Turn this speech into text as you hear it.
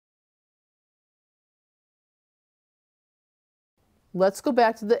Let's go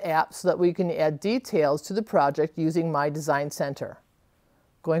back to the app so that we can add details to the project using My Design Center.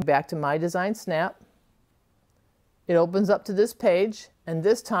 Going back to My Design Snap, it opens up to this page, and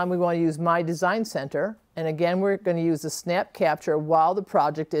this time we want to use My Design Center, and again we're going to use the snap capture while the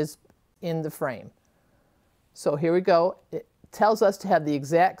project is in the frame. So here we go. It tells us to have the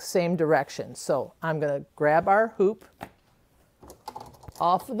exact same direction. So I'm going to grab our hoop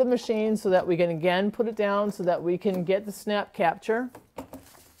off of the machine so that we can again put it down so that we can get the snap capture.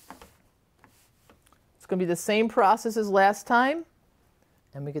 It's going to be the same process as last time,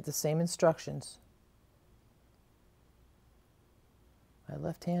 and we get the same instructions. My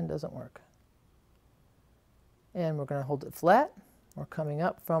left hand doesn't work. And we're going to hold it flat. We're coming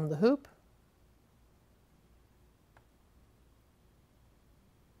up from the hoop.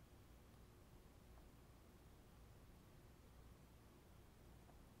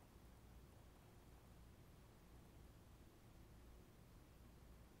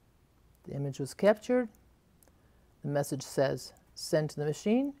 The image was captured. The message says, send to the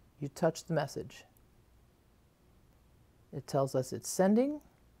machine. You touch the message. It tells us it's sending.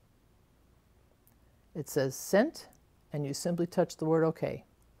 It says sent, and you simply touch the word OK.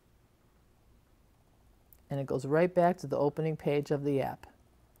 And it goes right back to the opening page of the app.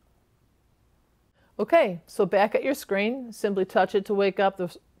 Okay, so back at your screen, simply touch it to wake up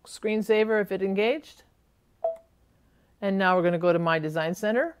the screensaver if it engaged. And now we're going to go to My Design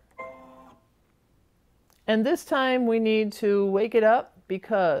Center. And this time we need to wake it up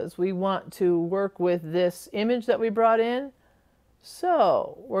because we want to work with this image that we brought in.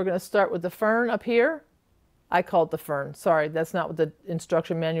 So we're going to start with the fern up here. I call it the fern. Sorry, that's not what the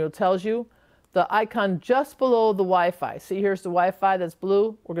instruction manual tells you. The icon just below the Wi-Fi. See, here's the Wi-Fi that's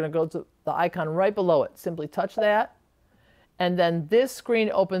blue. We're going to go to the icon right below it. Simply touch that. And then this screen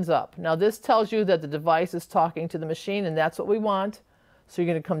opens up. Now this tells you that the device is talking to the machine, and that's what we want. So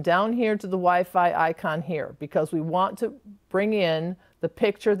you're going to come down here to the Wi-Fi icon here because we want to bring in the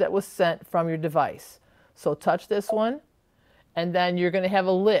picture that was sent from your device. So touch this one, and then you're going to have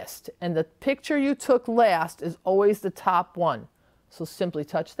a list. And the picture you took last is always the top one. So simply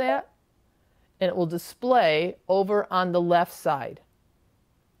touch that, and it will display over on the left side.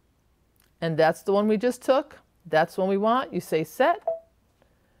 And that's the one we just took. That's the one we want. You say set.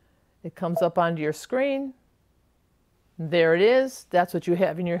 It comes up onto your screen. There it is. That's what you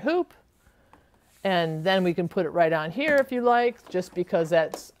have in your hoop. And then we can put it right on here if you like, just because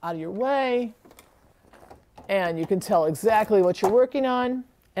that's out of your way. And you can tell exactly what you're working on.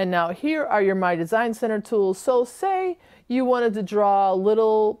 And now here are your My Design Center tools. So say you wanted to draw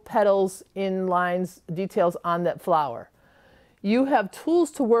little petals in lines, details on that flower. You have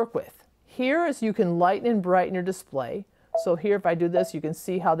tools to work with. Here is you can lighten and brighten your display. So here if I do this, you can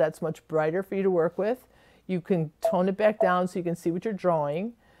see how that's much brighter for you to work with. You can tone it back down so you can see what you're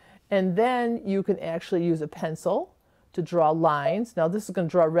drawing. And then you can actually use a pencil to draw lines. Now this is going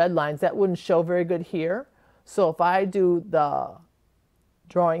to draw red lines. That wouldn't show very good here. So if I do the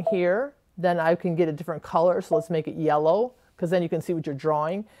drawing here, then I can get a different color. So let's make it yellow, because then you can see what you're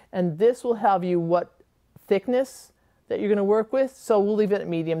drawing. And this will have you what thickness that you're going to work with. So we'll leave it at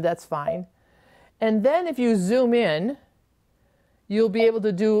medium. That's fine. And then if you zoom in, you'll be able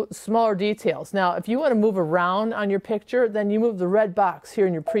to do smaller details. Now, if you want to move around on your picture, then you move the red box here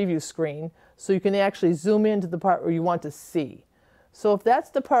in your preview screen so you can actually zoom into the part where you want to see. So if that's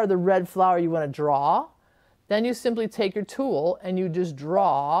the part of the red flower you want to draw, then you simply take your tool and you just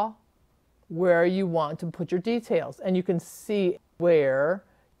draw where you want to put your details. And you can see where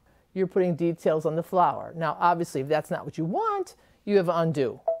you're putting details on the flower. Now, obviously, if that's not what you want, you have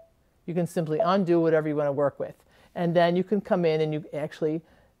undo. You can simply undo whatever you want to work with. And then you can come in and you actually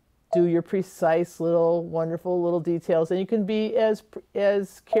do your precise little wonderful little details, and you can be as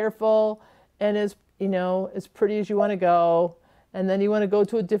careful and as as pretty as you want to go. And then you want to go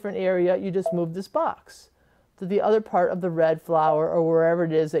to a different area, you just move this box to the other part of the red flower or wherever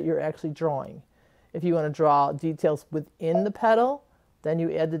it is that you're actually drawing. If you want to draw details within the petal, then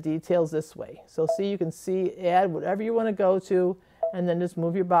you add the details this way. So see, you can see, add whatever you want to go to, and then just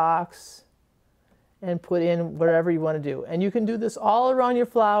move your box and put in whatever you want to do. And you can do this all around your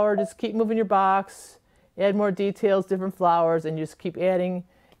flower. Just keep moving your box, add more details, different flowers, and just keep adding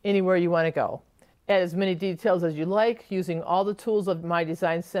anywhere you want to go. Add as many details as you like using all the tools of My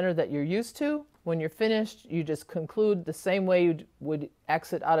Design Center that you're used to. When you're finished, you just conclude the same way you would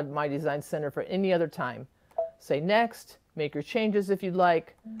exit out of My Design Center for any other time. Say next, make your changes if you'd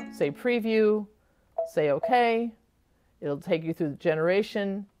like, say preview, say OK. It'll take you through the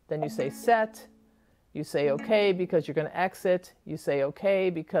generation, then you say set. You say OK because you're going to exit. You say OK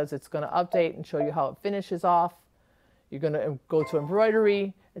because it's going to update and show you how it finishes off. You're going to go to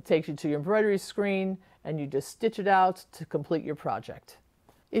embroidery. It takes you to your embroidery screen, and you just stitch it out to complete your project.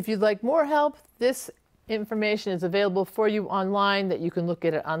 If you'd like more help, this information is available for you online, that you can look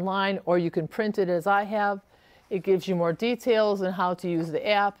at it online, or you can print it as I have. It gives you more details on how to use the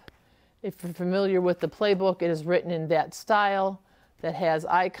app. If you're familiar with the playbook, it is written in that style that has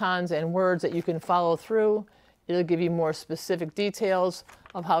icons and words that you can follow through. It'll give you more specific details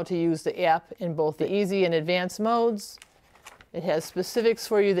of how to use the app in both the easy and advanced modes. It has specifics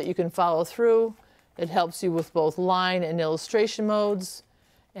for you that you can follow through. It helps you with both line and illustration modes.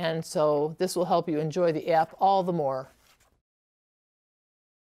 And so this will help you enjoy the app all the more.